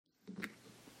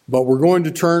But we're going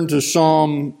to turn to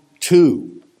Psalm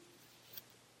 2.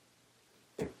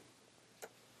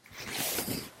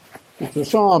 It's a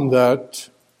psalm that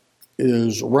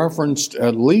is referenced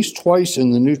at least twice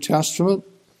in the New Testament,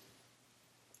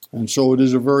 and so it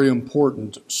is a very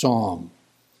important psalm.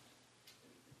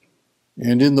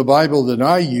 And in the Bible that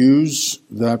I use,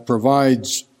 that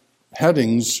provides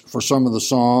headings for some of the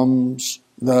psalms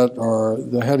that are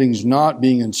the headings not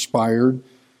being inspired,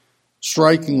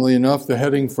 strikingly enough, the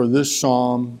heading for this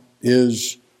psalm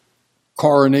is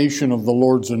Coronation of the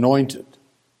Lord's Anointed.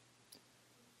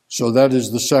 So that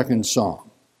is the second psalm.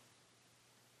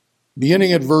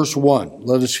 Beginning at verse 1,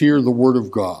 let us hear the word of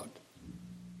God.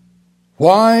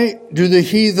 Why do the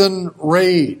heathen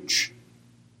rage,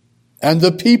 and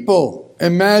the people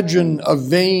imagine a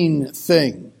vain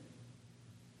thing?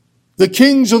 The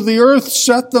kings of the earth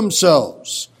set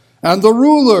themselves, and the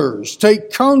rulers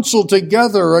take counsel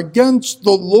together against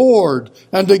the Lord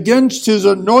and against his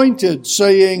anointed,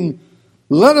 saying,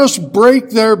 let us break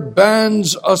their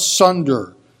bands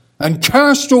asunder and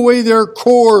cast away their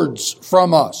cords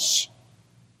from us.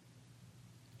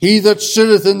 He that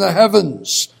sitteth in the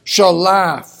heavens shall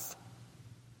laugh.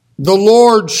 The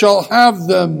Lord shall have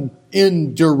them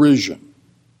in derision.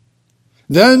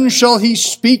 Then shall he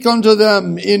speak unto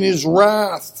them in his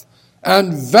wrath,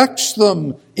 and vex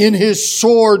them in his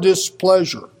sore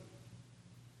displeasure.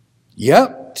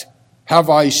 Yet have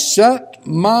I set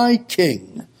my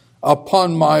king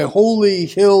upon my holy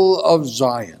hill of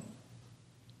Zion.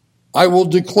 I will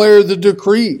declare the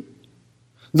decree.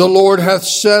 The Lord hath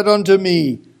said unto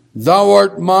me, thou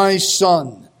art my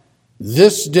son.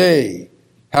 This day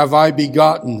have I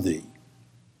begotten thee.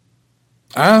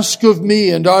 Ask of me,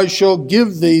 and I shall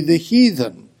give thee the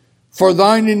heathen for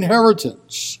thine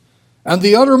inheritance, and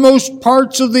the uttermost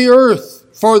parts of the earth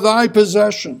for thy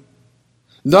possession.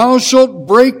 Thou shalt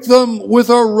break them with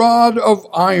a rod of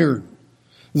iron.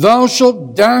 Thou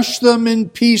shalt dash them in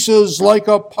pieces like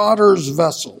a potter's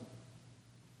vessel.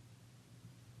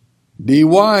 Be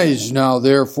wise now,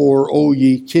 therefore, O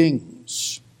ye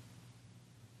kings.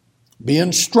 Be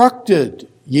instructed,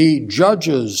 ye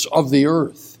judges of the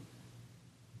earth.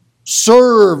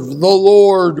 Serve the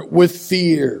Lord with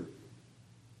fear,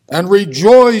 and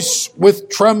rejoice with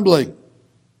trembling.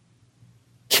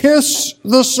 Kiss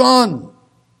the Son,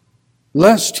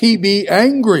 lest he be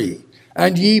angry,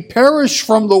 and ye perish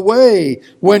from the way,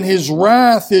 when his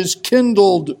wrath is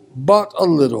kindled but a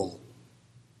little.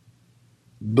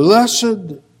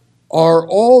 Blessed are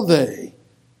all they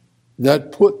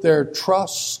that put their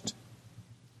trust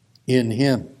in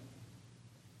him.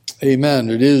 Amen.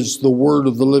 It is the word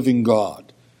of the living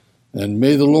God. And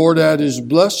may the Lord add his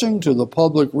blessing to the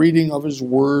public reading of his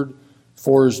word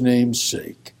for his name's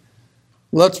sake.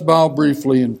 Let's bow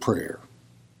briefly in prayer.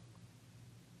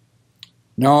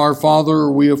 Now, our Father,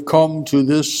 we have come to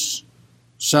this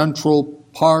central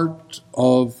part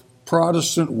of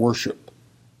Protestant worship,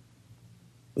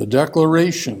 the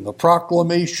declaration, the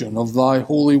proclamation of thy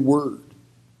holy word.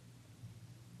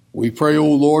 We pray, O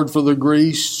Lord, for the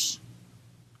grace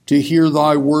to hear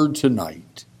thy word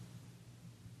tonight.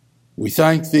 We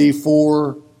thank thee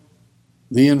for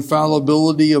the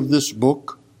infallibility of this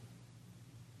book,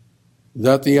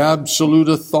 that the absolute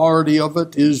authority of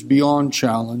it is beyond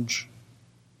challenge.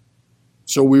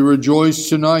 So we rejoice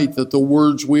tonight that the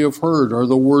words we have heard are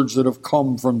the words that have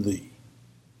come from thee.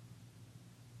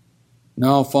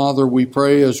 Now, Father, we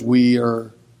pray as we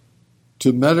are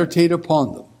to meditate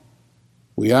upon them,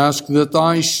 we ask that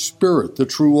thy Spirit, the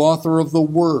true author of the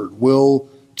word, will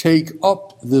take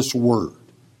up this word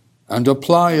and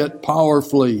apply it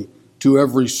powerfully to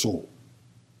every soul.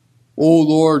 O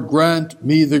Lord, grant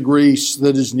me the grace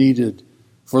that is needed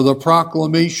for the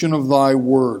proclamation of thy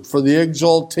word, for the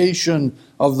exaltation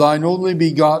of thine only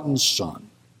begotten Son.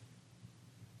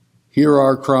 Hear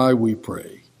our cry, we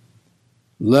pray.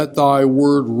 Let thy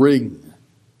word ring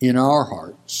in our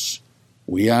hearts.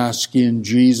 We ask in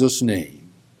Jesus'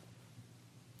 name.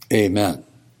 Amen.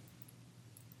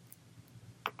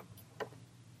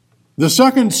 The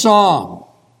second psalm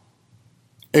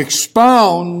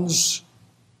expounds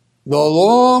the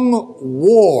long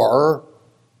war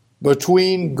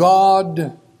between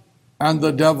God and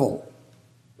the devil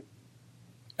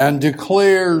and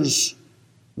declares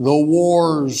the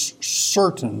war's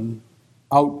certain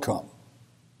outcome.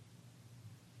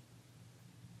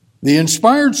 The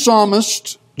inspired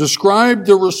psalmist described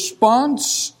the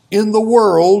response in the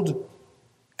world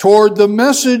toward the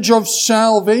message of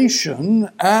salvation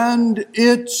and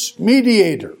its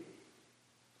mediator.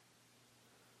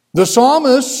 The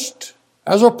psalmist,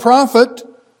 as a prophet,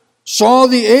 saw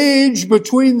the age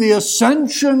between the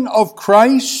ascension of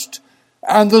Christ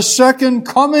and the second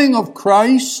coming of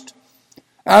Christ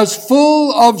as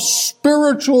full of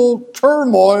spiritual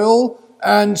turmoil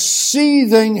and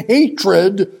seething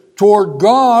hatred toward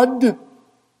God,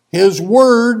 His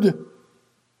Word,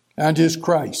 and His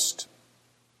Christ.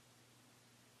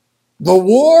 The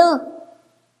war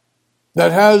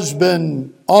that has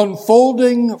been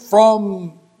unfolding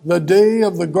from the day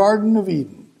of the Garden of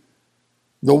Eden,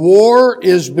 the war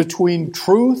is between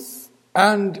truth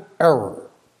and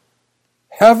error,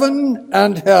 heaven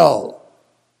and hell,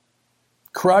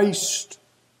 Christ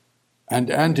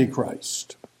and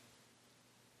Antichrist.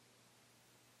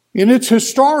 In its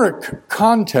historic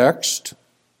context,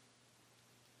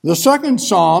 the second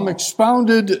psalm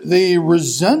expounded the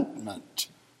resentment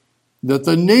that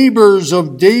the neighbors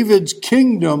of David's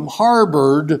kingdom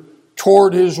harbored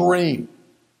toward his reign,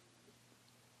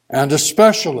 and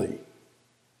especially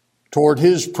toward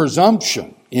his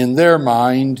presumption in their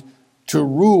mind to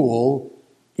rule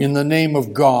in the name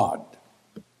of God.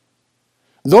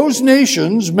 Those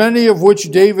nations, many of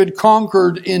which David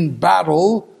conquered in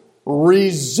battle,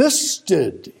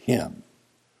 resisted him,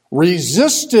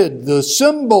 resisted the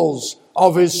symbols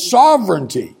of his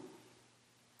sovereignty,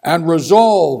 and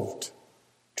resolved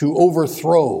to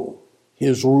overthrow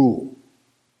his rule.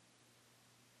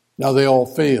 Now, they all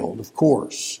failed, of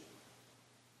course.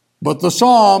 But the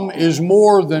psalm is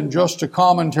more than just a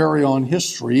commentary on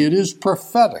history. It is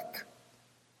prophetic,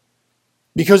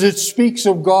 because it speaks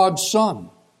of God's Son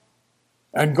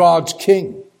and God's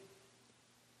King.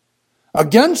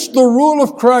 Against the rule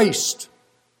of Christ,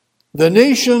 the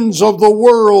nations of the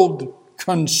world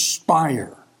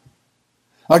conspire.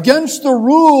 Against the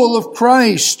rule of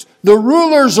Christ, the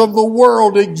rulers of the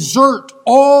world exert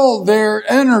all their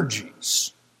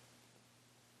energies.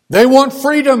 They want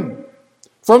freedom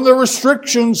from the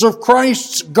restrictions of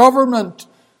Christ's government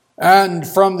and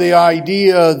from the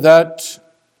idea that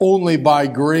only by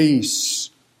grace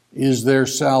is there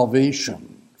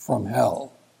salvation from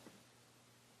hell.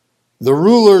 The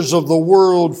rulers of the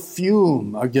world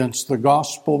fume against the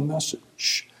gospel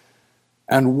message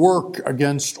and work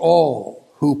against all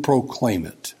who proclaim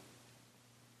it.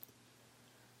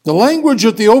 The language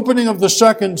at the opening of the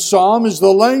second psalm is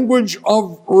the language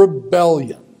of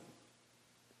rebellion.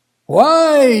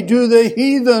 Why do the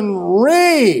heathen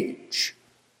rage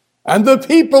and the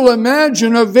people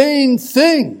imagine a vain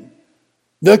thing?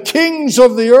 The kings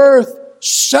of the earth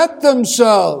set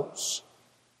themselves,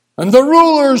 and the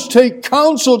rulers take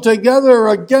counsel together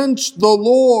against the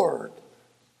Lord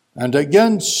and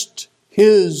against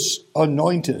His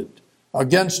anointed,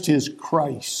 against His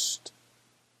Christ.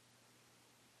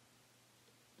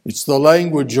 It's the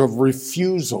language of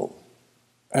refusal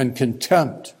and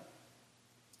contempt.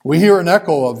 We hear an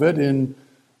echo of it in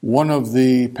one of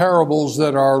the parables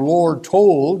that our Lord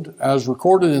told, as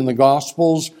recorded in the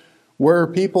Gospels, where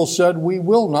people said, "We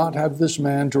will not have this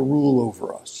man to rule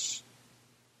over us."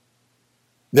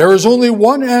 There is only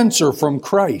one answer from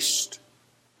Christ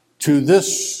to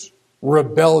this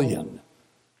rebellion,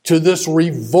 to this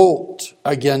revolt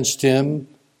against Him.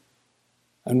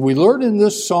 And we learn in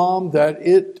this psalm that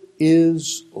it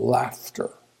is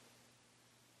laughter.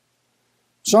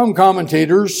 Some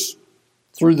commentators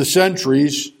through the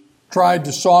centuries tried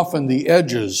to soften the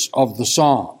edges of the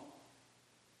psalm.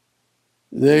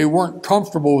 They weren't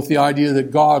comfortable with the idea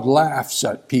that God laughs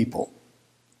at people.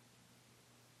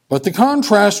 But the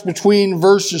contrast between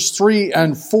verses 3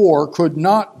 and 4 could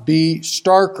not be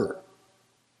starker.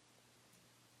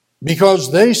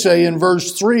 Because they say in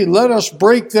verse 3, "Let us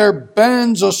break their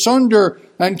bands asunder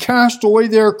and cast away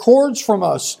their cords from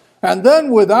us." And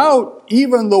then without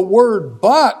even the word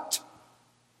 "but,"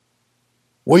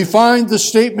 we find the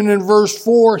statement in verse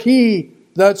 4, "He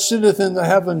that sitteth in the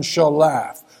heavens shall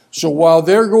laugh." So while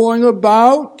they're going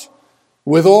about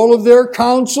with all of their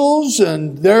counsels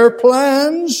and their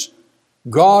plans,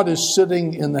 God is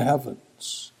sitting in the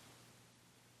heavens,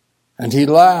 and He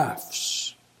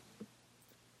laughs.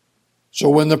 So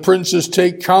when the princes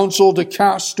take counsel to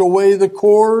cast away the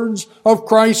cords of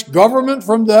Christ's government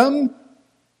from them,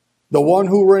 the one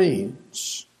who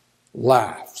reigns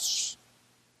laughs.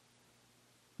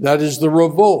 That is, the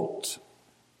revolt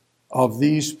of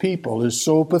these people is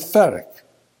so pathetic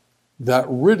that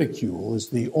ridicule is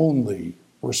the only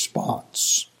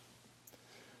response.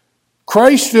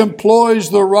 Christ employs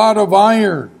the rod of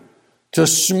iron to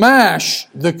smash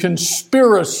the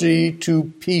conspiracy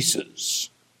to pieces.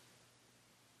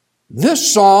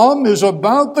 This psalm is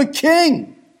about the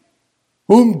King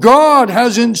whom God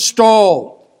has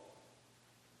installed.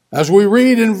 As we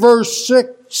read in verse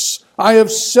 6, "I have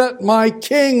set my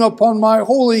King upon my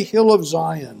holy hill of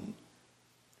Zion.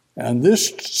 And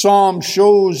this psalm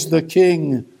shows the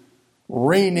king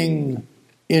reigning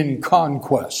in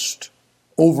conquest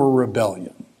over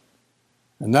rebellion.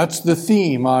 And that's the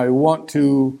theme I want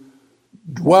to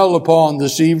dwell upon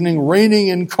this evening, reigning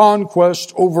in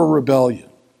conquest over rebellion.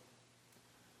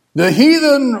 The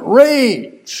heathen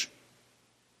rage.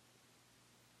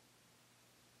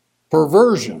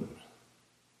 Perversion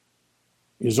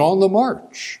is on the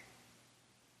march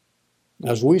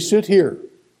as we sit here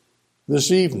this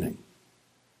evening,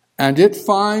 and it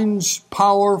finds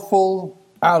powerful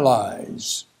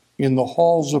allies in the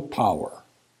halls of power,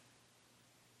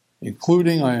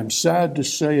 including, I am sad to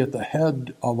say, at the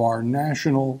head of our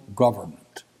national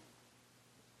government.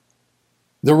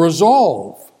 The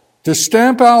resolve to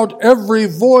stamp out every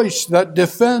voice that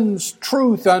defends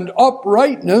truth and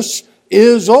uprightness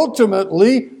is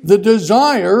ultimately the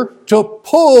desire to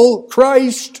pull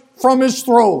Christ from his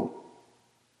throne.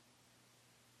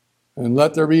 And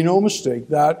let there be no mistake,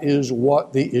 that is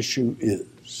what the issue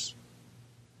is.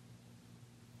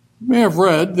 You may have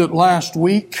read that last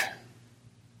week,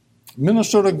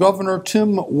 Minnesota Governor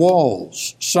Tim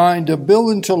Walz signed a bill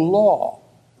into law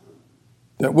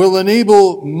that will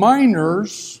enable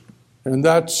minors, and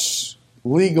that's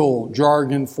legal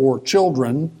jargon for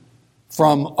children,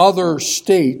 from other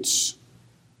states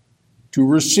to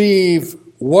receive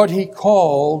what he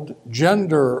called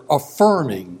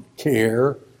gender-affirming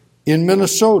care in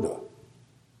Minnesota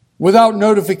without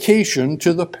notification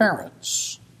to the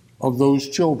parents of those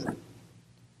children.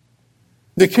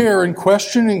 The care in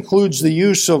question includes the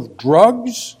use of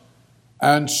drugs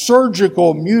and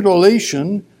surgical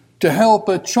mutilation to help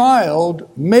a child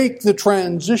make the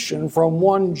transition from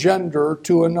one gender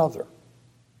to another.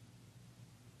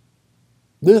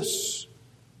 This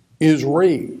is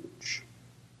rage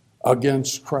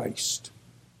against Christ.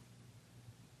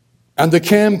 And the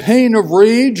campaign of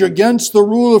rage against the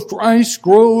rule of Christ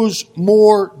grows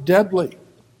more deadly.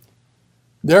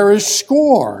 There is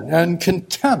scorn and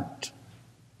contempt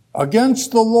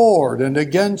against the Lord and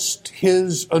against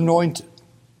his anointed.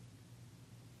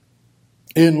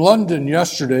 In London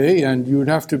yesterday, and you'd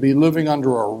have to be living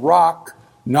under a rock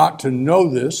not to know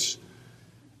this,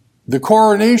 the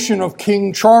coronation of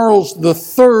King Charles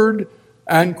III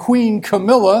and Queen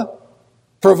Camilla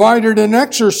provided an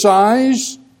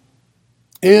exercise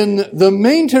in the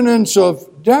maintenance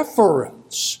of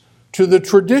deference to the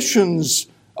traditions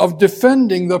of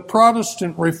defending the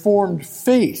Protestant Reformed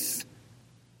faith,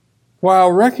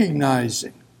 while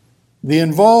recognizing the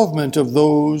involvement of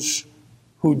those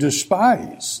who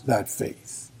despise that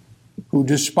faith, who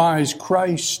despise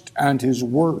Christ and his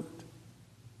word.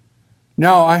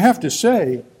 Now, I have to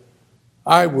say,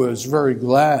 I was very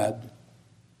glad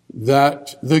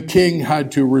that the king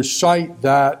had to recite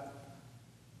that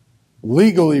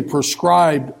legally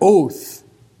prescribed oath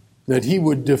that he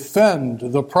would defend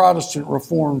the Protestant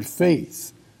Reformed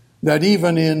faith, that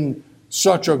even in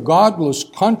such a godless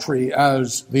country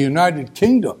as the United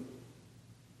Kingdom,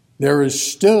 there is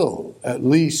still at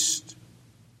least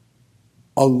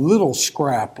a little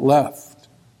scrap left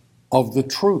of the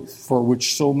truth for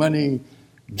which so many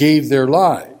gave their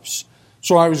lives.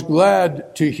 So I was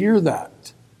glad to hear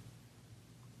that.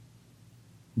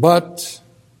 But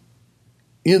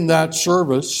in that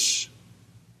service,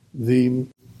 the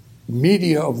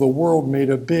media of the world made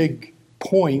a big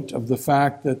point of the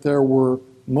fact that there were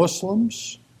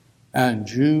Muslims and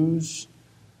Jews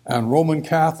and Roman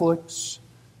Catholics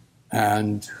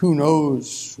and who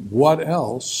knows what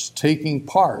else taking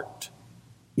part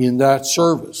in that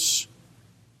service.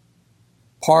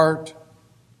 Part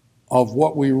of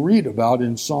what we read about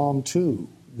in Psalm 2,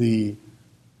 the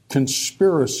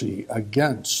conspiracy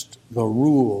against the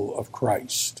rule of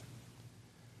Christ.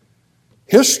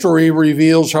 History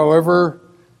reveals, however,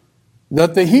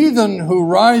 that the heathen who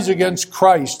rise against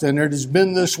Christ, and it has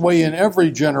been this way in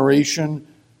every generation,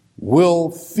 will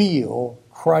feel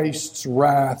Christ's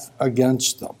wrath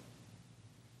against them.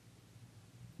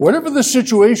 Whatever the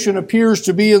situation appears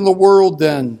to be in the world,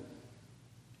 then,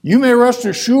 you may rest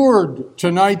assured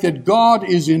tonight that God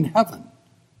is in heaven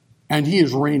and he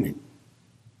is reigning.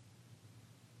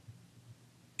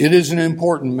 It is an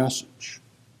important message.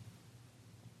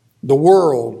 The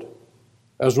world,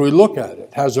 as we look at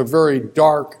it, has a very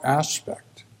dark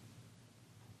aspect.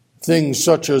 Things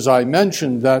such as I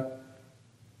mentioned that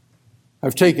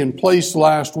have taken place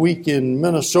last week in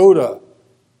Minnesota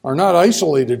are not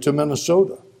isolated to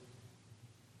Minnesota.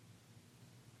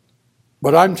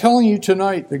 But I'm telling you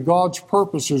tonight that God's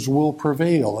purposes will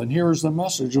prevail. And here's the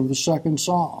message of the second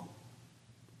psalm.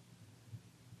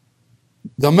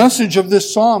 The message of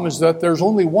this psalm is that there's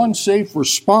only one safe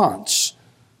response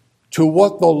to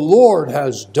what the Lord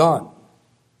has done,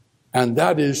 and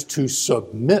that is to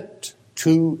submit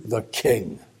to the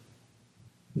king.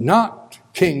 Not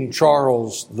King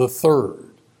Charles III,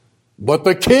 but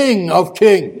the King of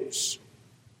Kings.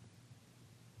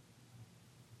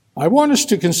 I want us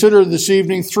to consider this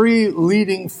evening three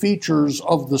leading features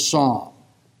of the psalm.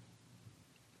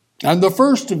 And the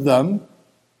first of them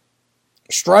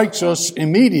strikes us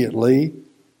immediately: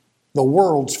 the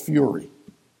world's fury.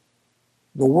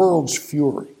 The world's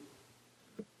fury.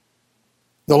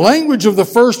 The language of the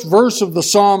first verse of the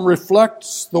psalm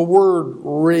reflects the word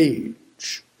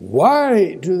rage.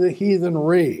 Why do the heathen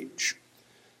rage?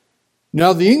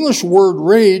 Now, the English word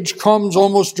rage comes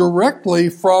almost directly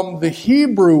from the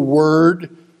Hebrew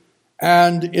word,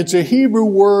 and it's a Hebrew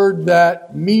word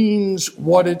that means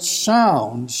what its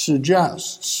sound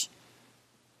suggests.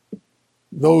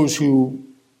 Those who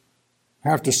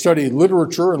have to study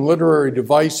literature and literary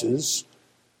devices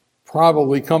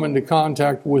probably come into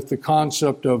contact with the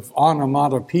concept of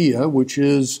onomatopoeia, which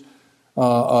is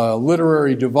a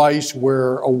literary device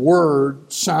where a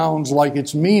word sounds like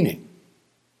its meaning.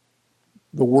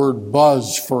 The word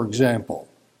buzz, for example,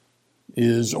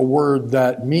 is a word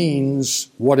that means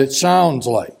what it sounds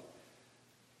like.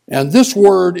 And this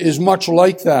word is much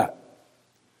like that.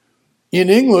 In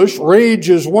English, rage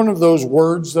is one of those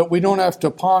words that we don't have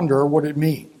to ponder what it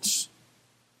means.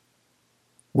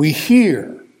 We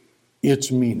hear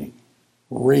its meaning,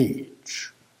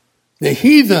 rage. The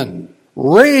heathen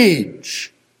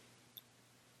rage.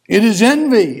 It is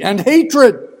envy and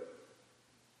hatred.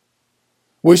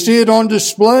 We see it on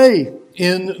display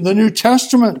in the New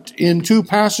Testament in two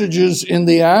passages in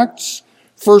the Acts.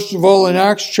 First of all, in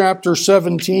Acts chapter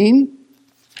 17.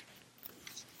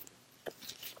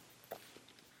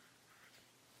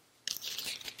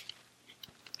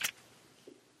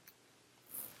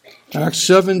 Acts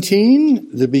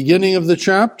 17, the beginning of the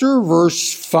chapter,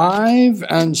 verse 5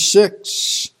 and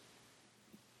 6.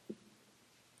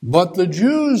 But the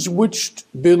Jews which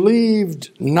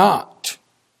believed not,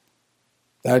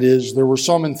 that is, there were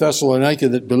some in Thessalonica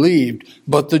that believed,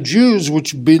 but the Jews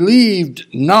which believed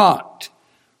not,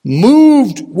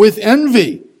 moved with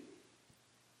envy,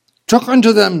 took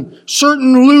unto them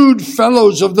certain lewd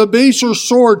fellows of the baser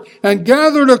sort, and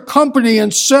gathered a company,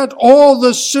 and set all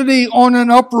the city on an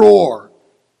uproar,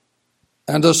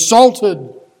 and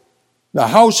assaulted the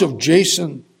house of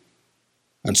Jason,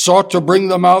 and sought to bring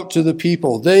them out to the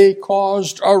people. They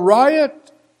caused a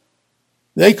riot.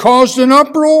 They caused an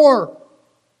uproar.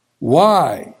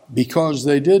 Why? Because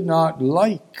they did not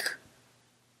like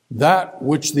that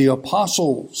which the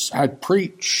apostles had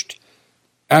preached,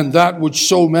 and that which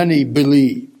so many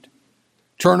believed.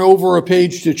 Turn over a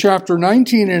page to chapter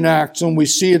 19 in Acts, and we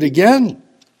see it again.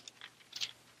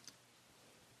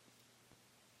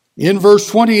 In verse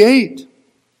 28.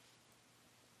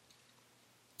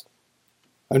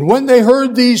 And when they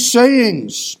heard these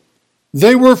sayings,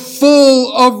 they were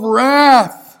full of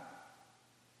wrath,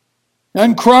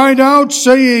 and cried out,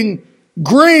 saying,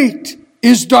 Great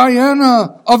is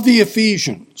Diana of the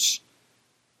Ephesians.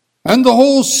 And the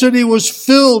whole city was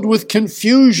filled with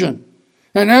confusion.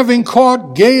 And having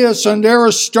caught Gaius and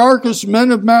Aristarchus,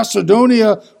 men of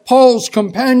Macedonia, Paul's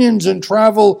companions in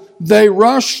travel, they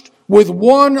rushed with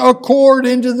one accord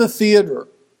into the theater.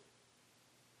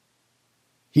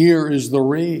 Here is the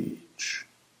rage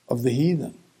of the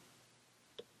heathen.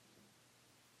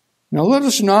 Now let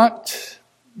us not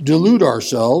delude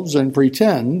ourselves and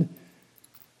pretend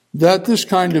that this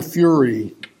kind of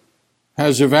fury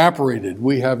has evaporated.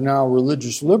 We have now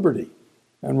religious liberty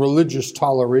and religious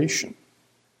toleration.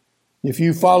 If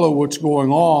you follow what's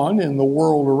going on in the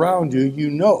world around you, you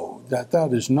know that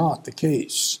that is not the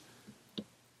case.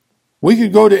 We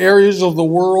could go to areas of the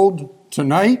world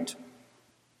tonight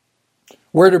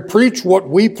where to preach what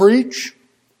we preach,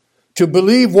 to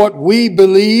believe what we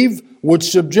believe, would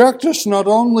subject us not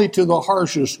only to the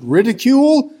harshest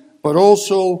ridicule, but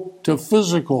also to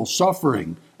physical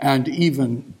suffering and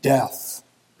even death.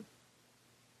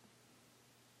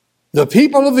 The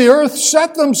people of the earth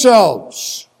set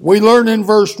themselves, we learn in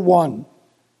verse 1,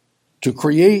 to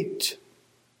create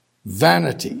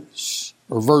vanities,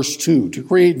 or verse 2, to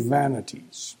create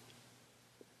vanities.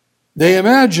 They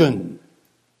imagine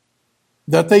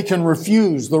that they can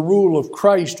refuse the rule of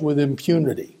Christ with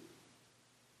impunity.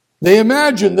 They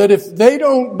imagine that if they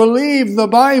don't believe the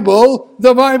Bible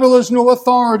has no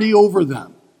authority over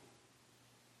them.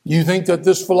 You think that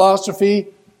this philosophy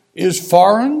is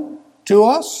foreign to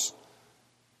us?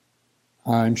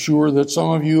 I'm sure that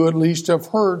some of you at least have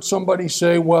heard somebody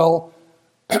say, well,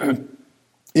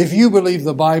 if you believe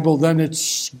the Bible, then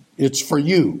it's for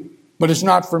you, but it's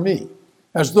not for me.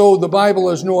 as though the Bible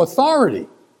has no authority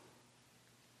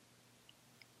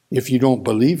if you don't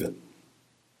believe it.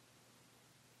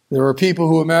 There are people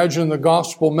who imagine the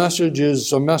gospel message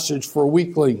is a message for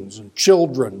weaklings and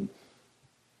children,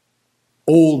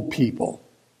 old people.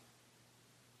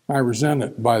 I resent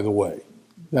it, by the way,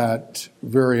 that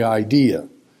very idea.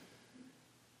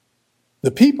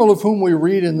 The people of whom we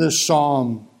read in this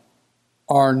psalm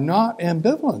are not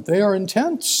ambivalent. They are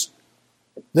intense.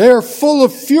 They are full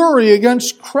of fury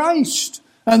against Christ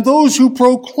and those who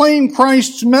proclaim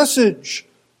Christ's message.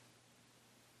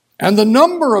 And the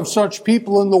number of such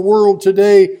people in the world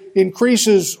today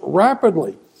increases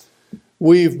rapidly.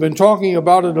 We've been talking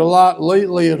about it a lot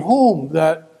lately at home,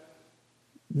 that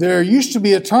there used to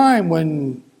be a time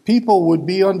when people would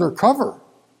be undercover,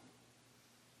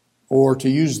 or to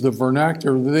use the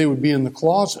vernacular, they would be in the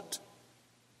closet.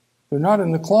 They're not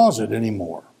in the closet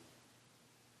anymore.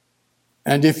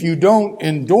 And if you don't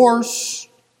endorse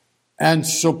and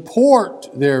support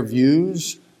their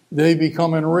views, they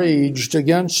become enraged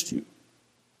against you.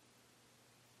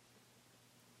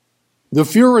 The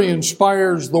fury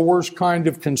inspires the worst kind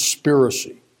of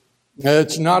conspiracy.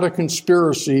 It's not a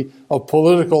conspiracy of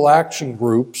political action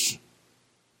groups.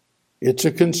 It's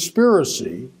a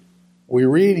conspiracy, we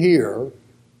read here,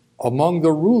 among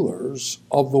the rulers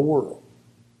of the world.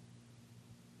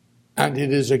 And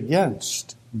it is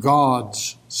against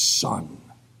God's Son.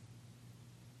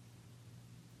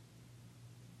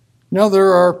 Now,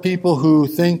 there are people who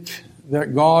think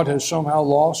that God has somehow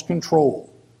lost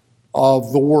control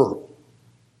of the world.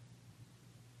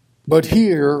 But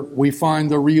here we find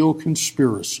the real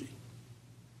conspiracy.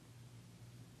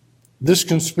 This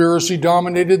conspiracy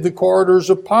dominated the corridors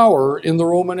of power in the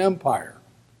Roman Empire.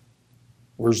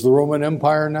 Where's the Roman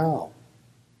Empire now?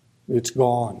 It's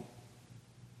gone.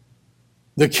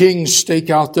 The kings stake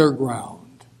out their ground.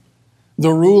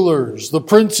 The rulers, the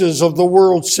princes of the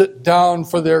world sit down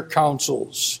for their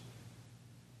councils.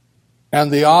 And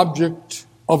the object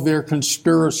of their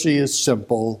conspiracy is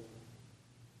simple.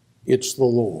 It's the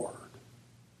Lord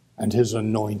and His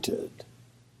anointed.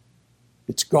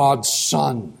 It's God's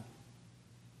Son.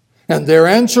 And their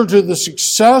answer to the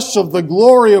success of the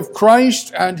glory of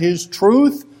Christ and His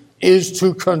truth is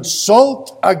to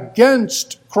consult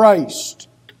against Christ.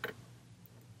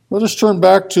 Let us turn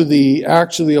back to the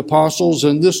Acts of the Apostles,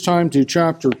 and this time to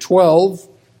chapter 12.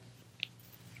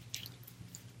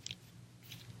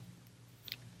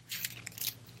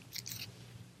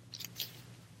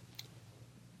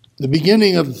 The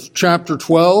beginning of chapter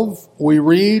 12, we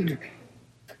read,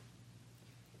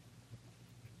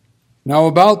 "Now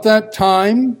about that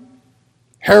time,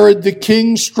 Herod the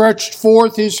king stretched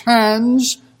forth his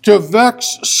hands to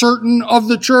vex certain of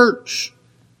the church.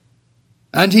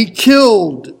 And he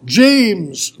killed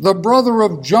James, the brother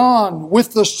of John,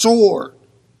 with the sword.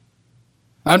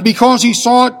 And because he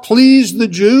saw it pleased the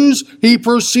Jews, he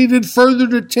proceeded further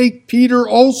to take Peter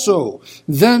also.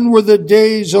 Then were the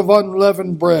days of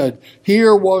unleavened bread."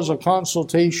 Here was a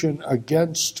consultation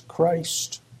against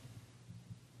Christ.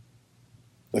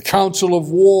 The council of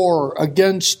war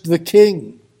against the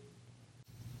king.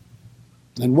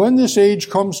 And when this age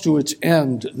comes to its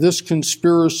end, this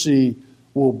conspiracy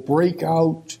will break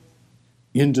out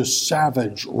into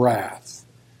savage wrath.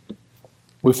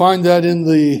 We find that in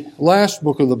the last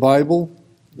book of the Bible,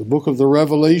 the book of the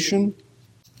Revelation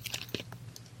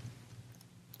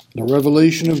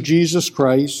of Jesus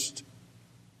Christ,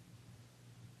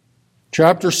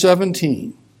 chapter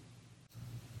 17.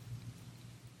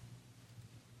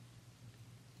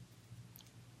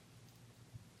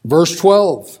 Verse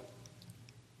 12.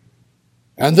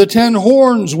 "And the 10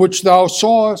 horns which thou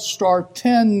sawest are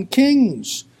 10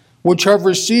 kings, which have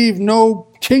received no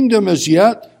kingdom as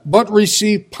yet, but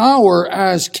receive power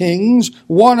as kings,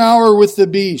 1 hour with the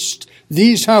beast.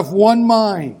 These have one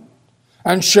mind,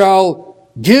 and shall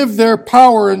give their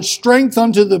power and strength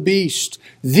unto the beast.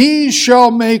 These shall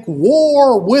make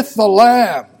war with the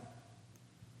Lamb,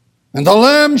 and the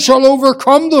Lamb shall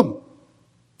overcome them.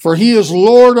 For he is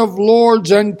Lord of lords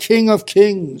and King of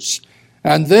kings.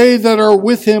 And they that are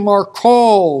with him are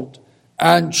called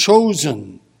and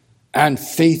chosen and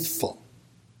faithful."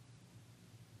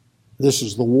 This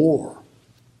is the war.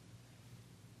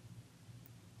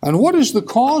 And what is the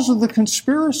cause of the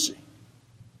conspiracy?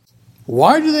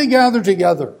 Why do they gather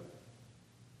together?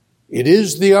 It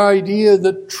is the idea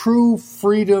that true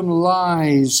freedom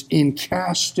lies in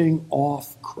casting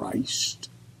off Christ.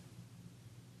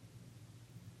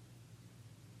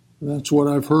 That's what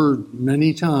I've heard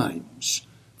many times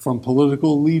from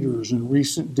political leaders in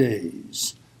recent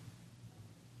days.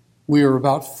 We are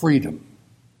about freedom,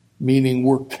 meaning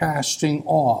we're casting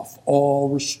off all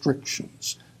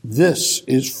restrictions. This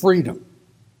is freedom.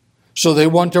 So they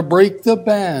want to break the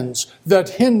bands that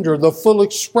hinder the full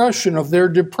expression of their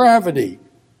depravity.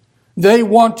 They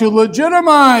want to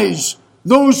legitimize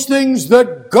those things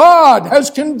that God has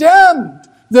condemned,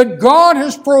 that God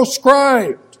has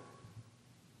proscribed.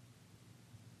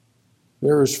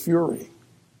 There is fury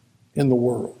in the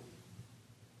world.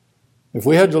 If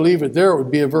we had to leave it there, it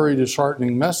would be a very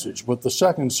disheartening message, but the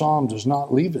second psalm does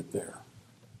not leave it there.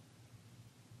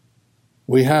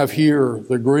 We have here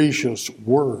the gracious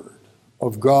word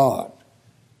of God.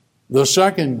 The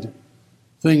second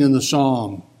thing in the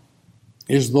psalm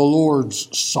is the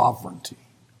Lord's sovereignty.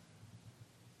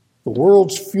 The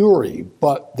world's fury,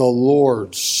 but the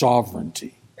Lord's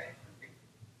sovereignty.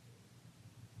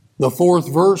 The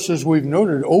fourth verse, as we've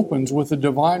noted, opens with a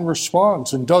divine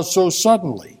response and does so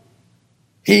suddenly.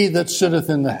 He that sitteth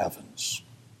in the heavens.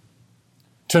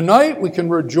 Tonight we can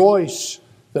rejoice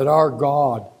that our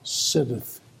God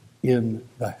sitteth in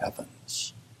the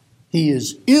heavens. He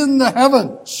is in the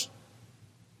heavens,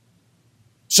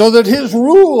 so that his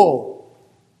rule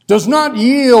does not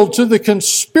yield to the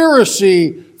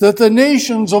conspiracy that the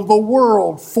nations of the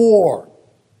world form.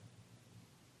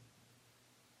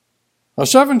 A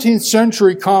 17th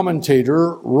century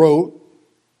commentator wrote,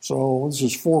 so this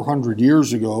is 400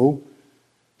 years ago,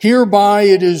 hereby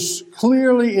it is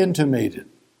clearly intimated,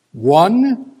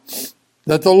 1,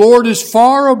 that the Lord is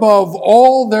far above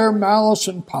all their malice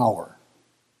and power.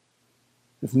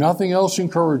 If nothing else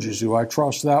encourages you, I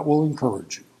trust that will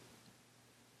encourage you.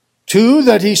 2,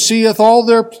 that he seeth all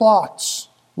their plots,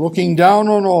 looking down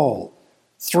on all.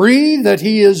 3, that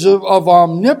he is of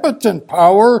omnipotent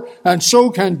power, and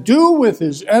so can do with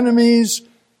his enemies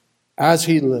as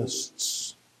he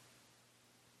lists.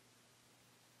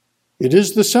 It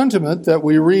is the sentiment that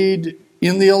we read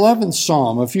in the 11th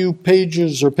Psalm, a few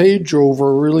pages or page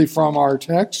over really from our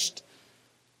text.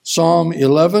 Psalm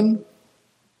 11.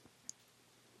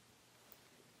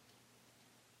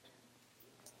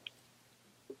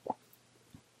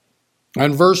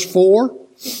 And verse 4,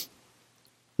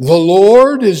 the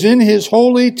Lord is in his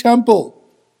holy temple.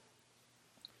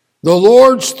 The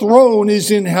Lord's throne is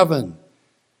in heaven.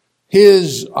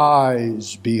 His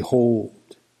eyes behold.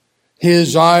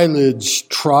 His eyelids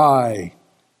try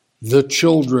the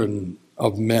children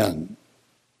of men.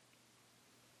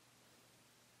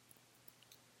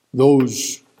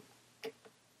 Those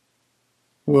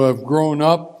who have grown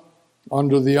up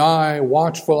under the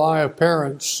watchful eye of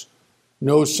parents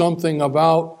know something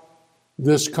about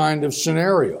this kind of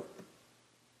scenario.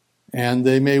 And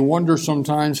they may wonder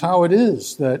sometimes how it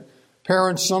is that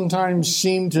parents sometimes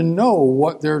seem to know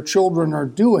what their children are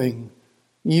doing,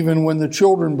 even when the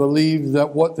children believe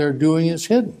that what they're doing is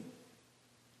hidden.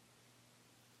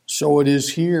 So it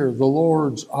is here, the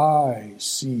Lord's eye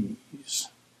sees.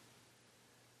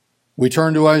 We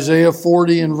turn to Isaiah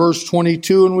 40 and verse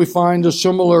 22, and we find a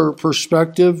similar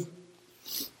perspective.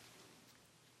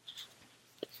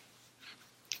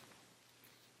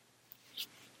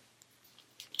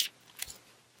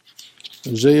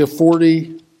 Isaiah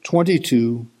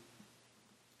 40:22.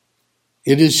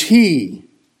 It is he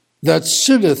that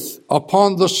sitteth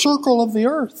upon the circle of the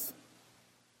earth,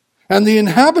 and the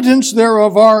inhabitants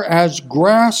thereof are as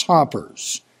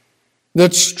grasshoppers,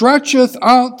 that stretcheth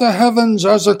out the heavens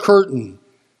as a curtain,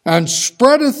 and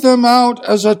spreadeth them out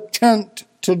as a tent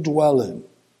to dwell in.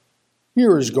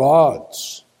 Here is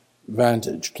God's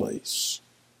vantage place.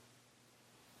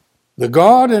 The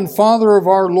God and Father of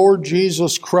our Lord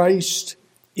Jesus Christ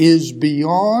is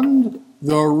beyond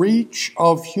the reach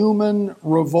of human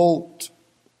revolt.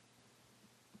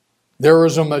 There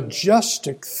is a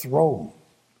majestic throne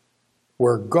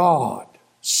where God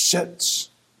sits,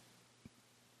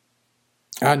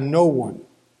 and no one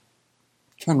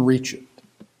can reach it.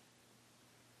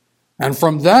 And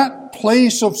from that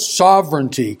place of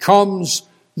sovereignty comes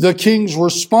the king's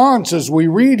response, as we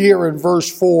read here in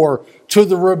verse 4, to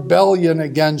the rebellion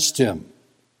against him.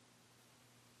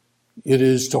 It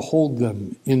is to hold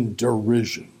them in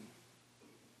derision,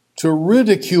 to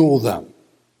ridicule them.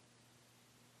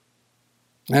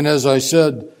 And as I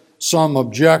said, some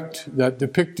object that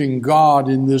depicting God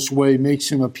in this way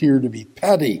makes him appear to be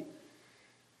petty.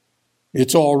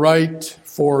 It's all right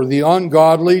for the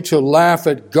ungodly to laugh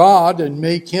at God and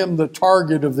make him the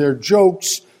target of their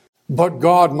jokes, but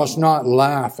God must not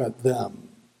laugh at them.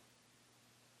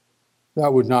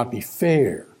 That would not be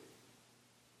fair.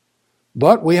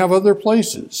 But we have other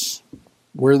places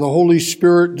where the Holy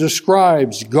Spirit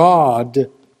describes God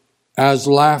as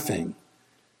laughing.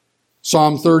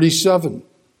 Psalm 37.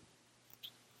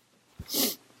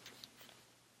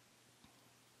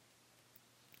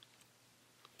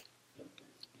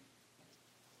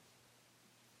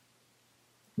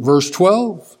 Verse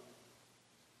 12.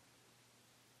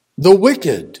 The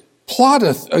wicked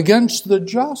plotteth against the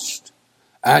just,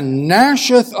 and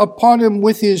gnasheth upon him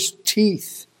with his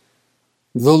teeth.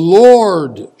 The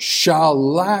Lord shall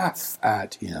laugh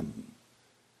at him,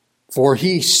 for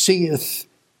he seeth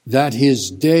that his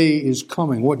day is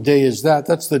coming. What day is that?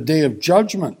 That's the day of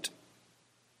judgment.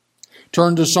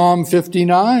 Turn to Psalm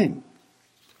 59.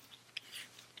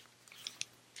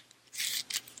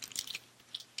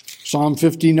 Psalm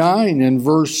 59 and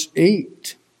verse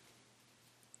 8.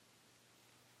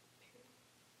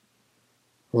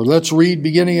 Or let's read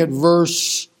beginning at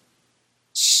verse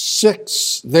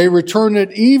 6. They return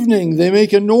at evening. They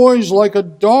make a noise like a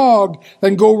dog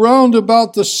and go round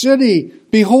about the city.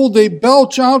 Behold, they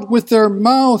belch out with their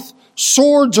mouth.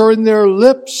 Swords are in their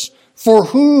lips. For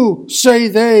who, say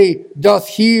they, doth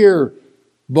hear?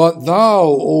 But thou,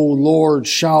 O Lord,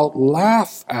 shalt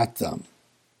laugh at them.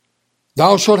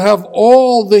 Thou shalt have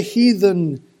all the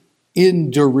heathen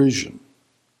in derision.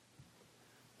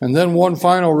 And then one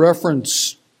final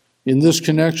reference in this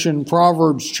connection,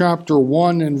 Proverbs chapter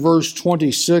 1 and verse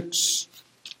 26.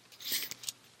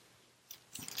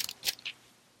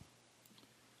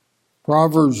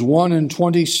 Proverbs 1 and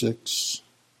 26.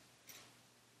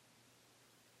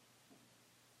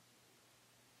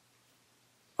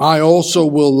 I also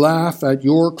will laugh at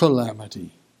your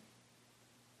calamity.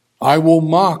 I will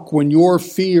mock when your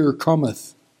fear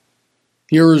cometh.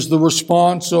 Here is the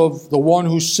response of the one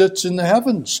who sits in the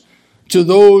heavens to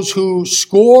those who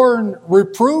scorn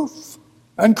reproof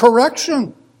and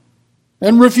correction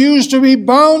and refuse to be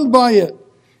bound by it.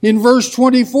 In verse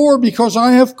 24, because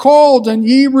I have called and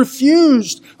ye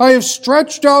refused, I have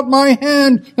stretched out my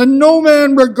hand and no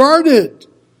man regarded.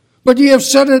 But ye have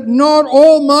set at naught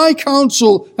all my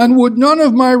counsel and would none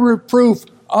of my reproof.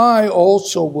 I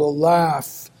also will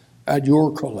laugh at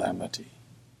your calamity.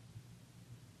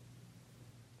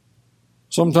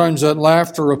 Sometimes that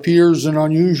laughter appears in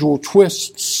unusual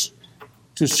twists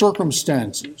to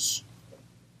circumstances.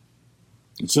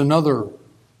 It's another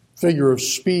figure of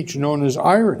speech known as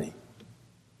irony.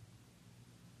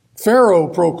 Pharaoh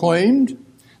proclaimed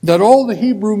that all the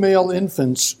Hebrew male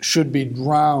infants should be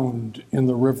drowned in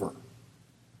the river.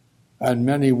 And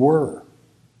many were,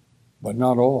 but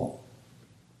not all.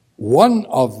 One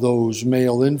of those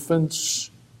male infants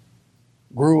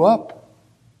grew up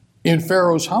in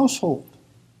Pharaoh's household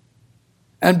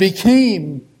and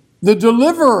became the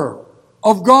deliverer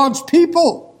of God's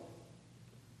people.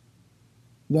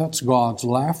 That's God's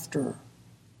laughter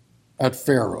at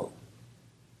Pharaoh.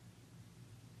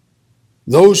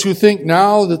 Those who think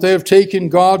now that they have taken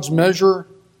God's measure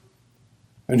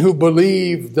and who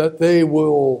believe that they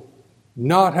will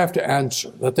not have to answer,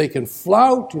 that they can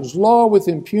flout his law with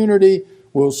impunity,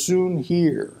 will soon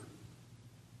hear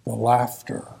the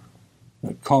laughter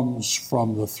that comes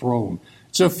from the throne.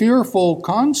 It's a fearful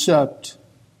concept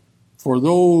for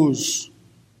those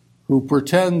who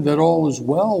pretend that all is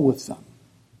well with them.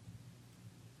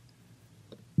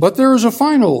 But there is a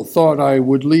final thought I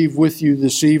would leave with you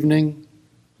this evening,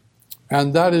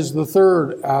 and that is the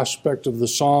third aspect of the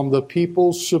psalm, the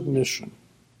people's submission.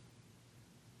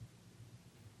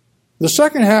 The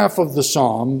second half of the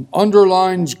psalm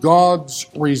underlines God's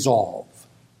resolve.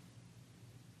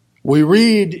 We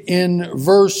read in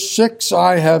verse 6,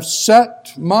 I have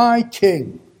set my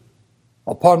king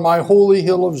upon my holy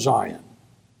hill of Zion.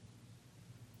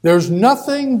 There's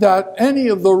nothing that any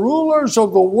of the rulers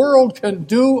of the world can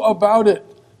do about it.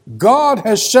 God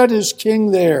has set his king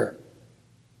there.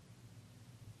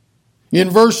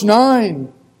 In verse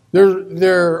 9,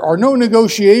 there are no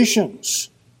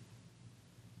negotiations.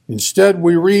 Instead,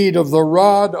 we read of the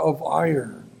rod of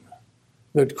iron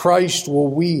that Christ will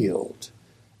wield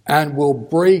and will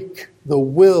break the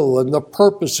will and the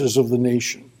purposes of the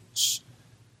nations.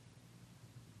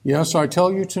 Yes, I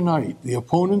tell you tonight, the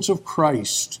opponents of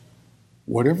Christ,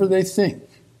 whatever they think,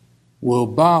 will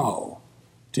bow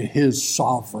to his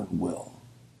sovereign will.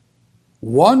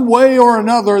 One way or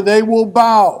another, they will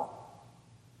bow.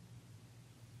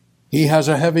 He has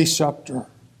a heavy scepter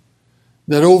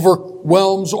that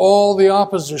overwhelms all the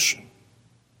opposition.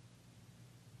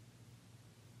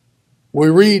 We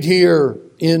read here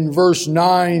in verse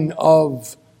 9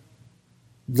 of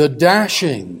the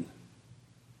dashing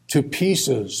to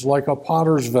pieces like a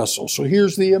potter's vessel. So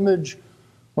here's the image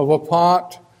of a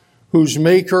pot whose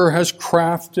maker has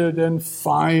crafted and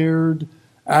fired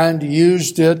and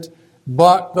used it,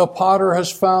 but the potter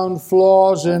has found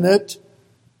flaws in it.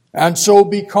 And so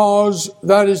because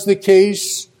that is the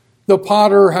case, the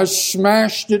potter has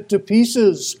smashed it to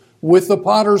pieces with the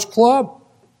potter's club.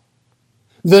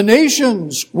 The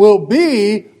nations will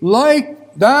be like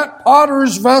that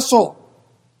potter's vessel,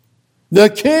 the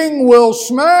king will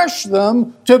smash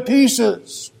them to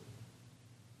pieces.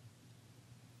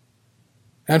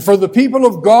 And for the people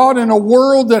of God in a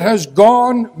world that has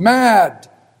gone mad,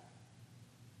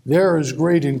 there is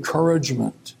great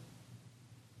encouragement.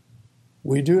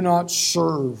 We do not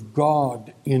serve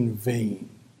God in vain.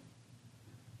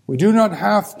 We do not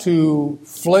have to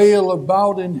flail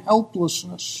about in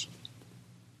helplessness.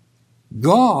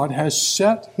 God has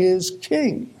set his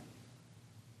king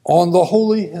on the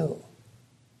holy hill.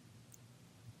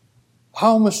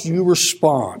 How must you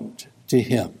respond to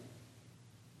him?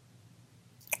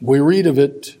 We read of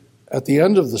it at the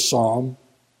end of the psalm.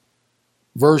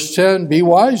 Verse 10, "Be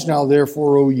wise now,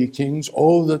 therefore, O ye kings,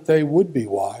 oh, that they would be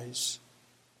wise."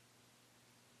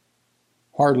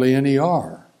 Hardly any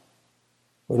are,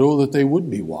 but oh, that they would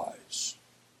be wise.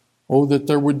 Oh, that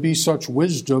there would be such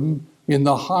wisdom in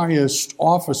the highest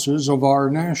offices of our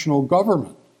national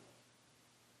government.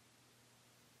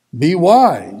 Be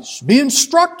wise, be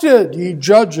instructed, ye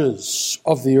judges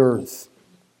of the earth.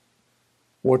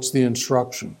 What's the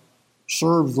instruction?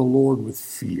 Serve the Lord with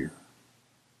fear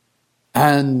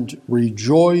and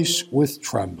rejoice with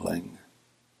trembling.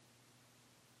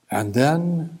 And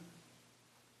then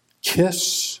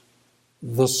kiss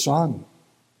the Son.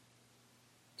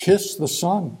 Kiss the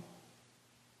Son.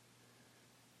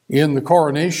 In the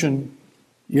coronation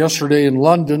yesterday in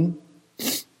London,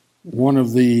 one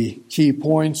of the key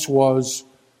points was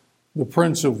the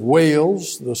Prince of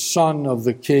Wales, the son of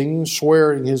the king,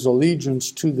 swearing his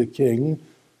allegiance to the king.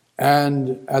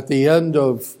 And at the end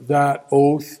of that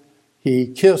oath, he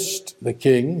kissed the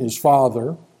king, his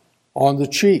father, on the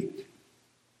cheek.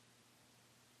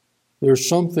 There's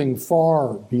something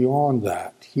far beyond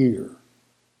that here.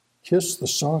 Kiss the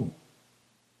Son.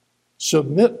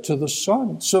 Submit to the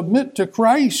Son. Submit to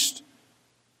Christ.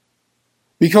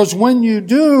 Because when you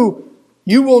do,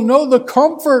 you will know the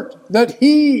comfort that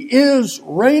he is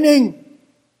reigning.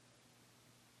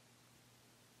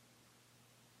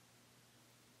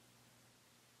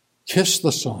 Kiss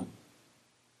the Son.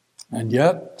 And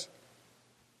yet,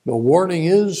 the warning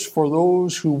is for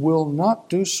those who will not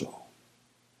do so.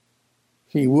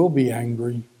 He will be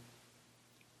angry,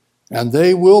 and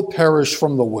they will perish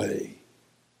from the way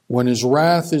when his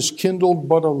wrath is kindled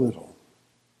but a little.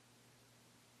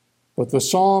 But the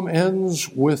psalm ends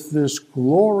with this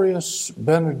glorious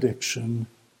benediction.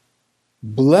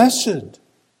 Blessed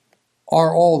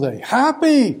are all they.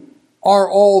 Happy are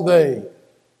all they.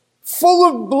 Full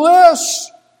of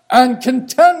bliss and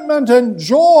contentment and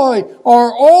joy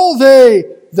are all they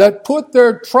that put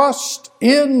their trust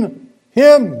in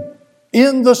him,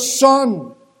 in the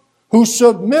Son, who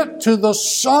submit to the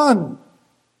Son,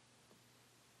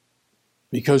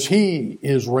 because he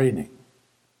is reigning.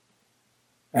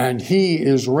 And he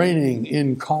is reigning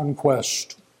in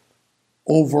conquest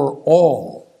over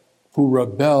all who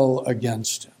rebel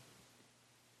against him.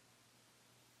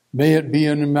 May it be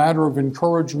a matter of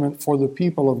encouragement for the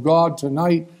people of God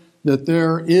tonight that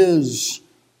there is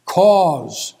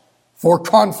cause for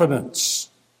confidence,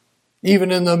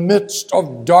 even in the midst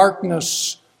of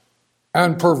darkness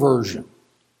and perversion.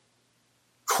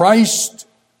 Christ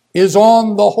is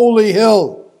on the holy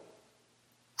hill.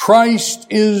 Christ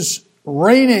is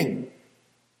reigning,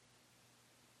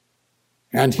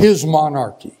 and his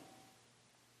monarchy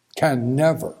can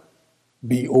never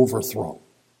be overthrown.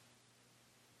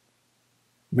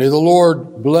 May the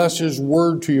Lord bless his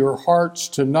word to your hearts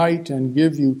tonight and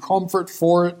give you comfort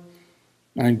for it,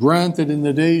 and grant that in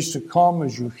the days to come,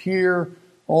 as you hear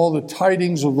all the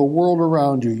tidings of the world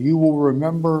around you, you will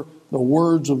remember the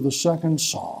words of the second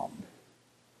psalm,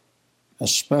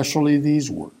 especially these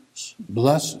words: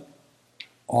 Blessed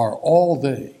are all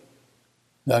they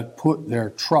that put their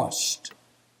trust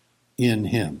in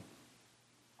him.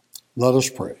 Let us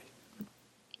pray.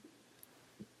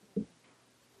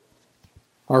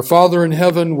 Our Father in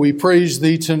heaven, we praise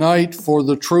thee tonight for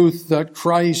the truth that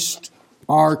Christ,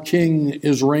 our King,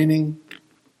 is reigning.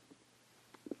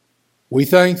 We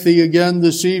thank thee again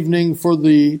this evening for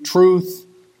the truth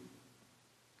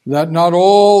that not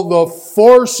all the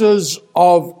forces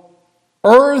of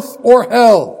earth or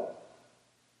hell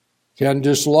can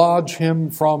dislodge him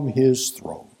from his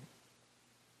throne.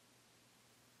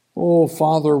 Oh,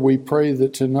 Father, we pray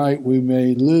that tonight we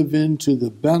may live into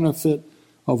the benefit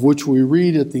of which we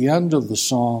read at the end of the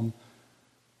psalm,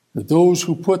 that those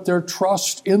who put their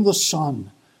trust in the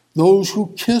Son, those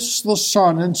who kiss the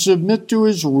Son and submit to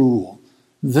his rule,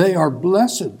 they are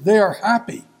blessed, they are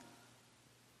happy.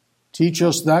 Teach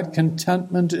us that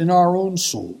contentment in our own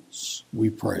souls, we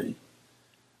pray.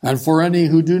 And for any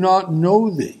who do not know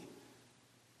thee,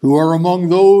 who are among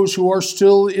those who are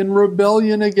still in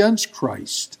rebellion against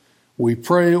Christ. We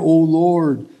pray, O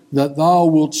Lord, that thou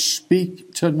wilt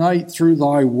speak tonight through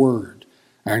thy word,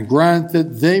 and grant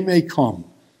that they may come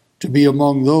to be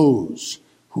among those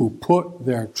who put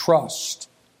their trust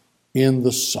in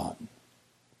the Son.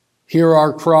 Hear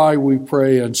our cry, we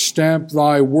pray, and stamp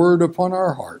thy word upon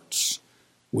our hearts.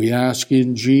 We ask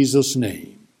in Jesus'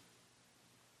 name.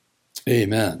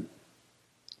 Amen.